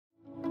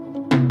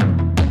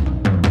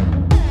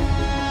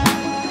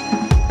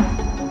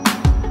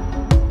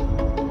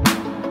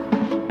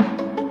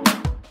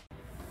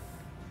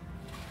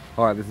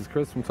Hi, this is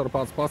Chris from Total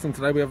Parts Plus, and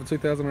today we have a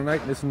 2008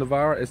 Nissan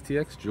Navara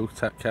ST-X dual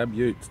tap cab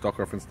ute, stock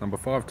reference number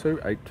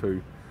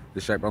 5282.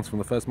 This shape runs from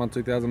the first month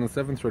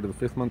 2007 through to the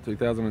fifth month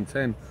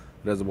 2010.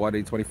 It has a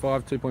YD25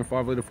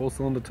 2.5 litre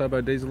 4-cylinder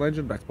turbo diesel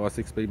engine backed by a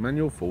 6-speed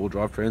manual 4-wheel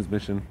drive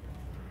transmission.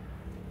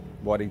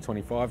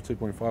 YD25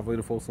 2.5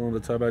 litre 4-cylinder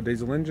turbo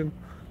diesel engine.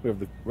 We have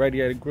the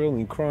radiator grille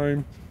in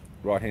chrome,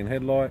 right hand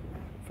headlight,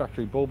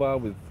 factory bull bar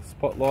with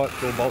spotlight,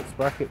 door bolts,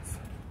 brackets,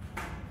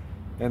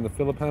 and the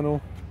filler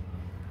panel.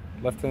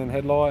 Left hand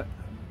headlight,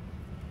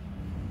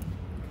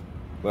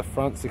 left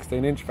front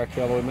 16-inch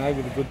factory alloy mag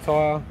with a good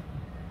tyre,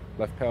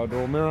 left power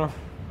door mirror,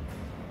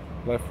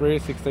 left rear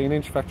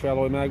 16-inch factory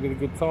alloy mag with a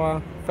good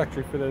tyre,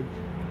 factory fitted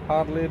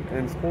hard lid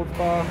and sports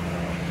bar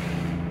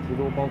with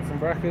all bolts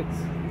and brackets,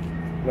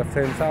 left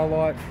hand tail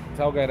light,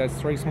 tailgate has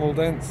 3 small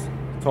dents,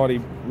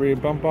 tidy rear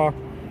bumper,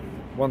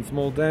 1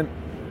 small dent,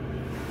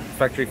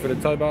 factory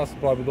fitted tow bar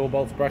supplied with all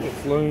bolts,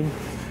 brackets, loom,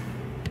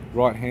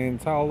 right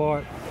hand tail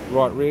light,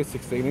 right rear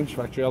 16-inch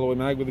factory alloy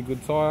mag with a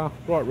good tyre,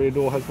 right rear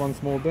door has 1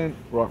 small dent,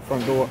 right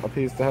front door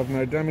appears to have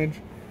no damage,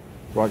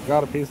 right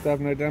guard appears to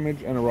have no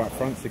damage, and a right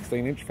front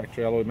 16-inch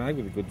factory alloy mag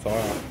with a good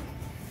tyre.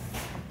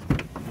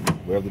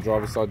 We have the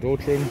driver's side door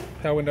trim,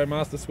 power window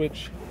master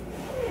switch.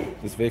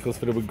 This vehicle is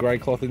fitted with grey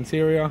cloth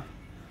interior,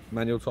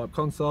 manual type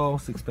console,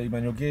 6-speed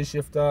manual gear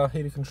shifter,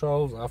 heater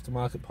controls,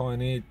 aftermarket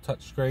Pioneer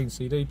touchscreen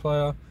CD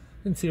player,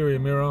 interior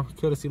mirror,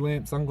 courtesy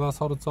lamp, sunglass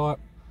holder type,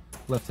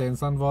 left hand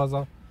sun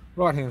visor,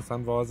 right hand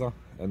sun visor,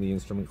 and the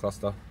instrument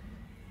cluster.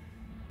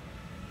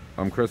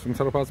 I'm Chris from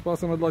Total Parts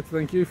Plus, and I'd like to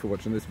thank you for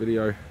watching this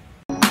video.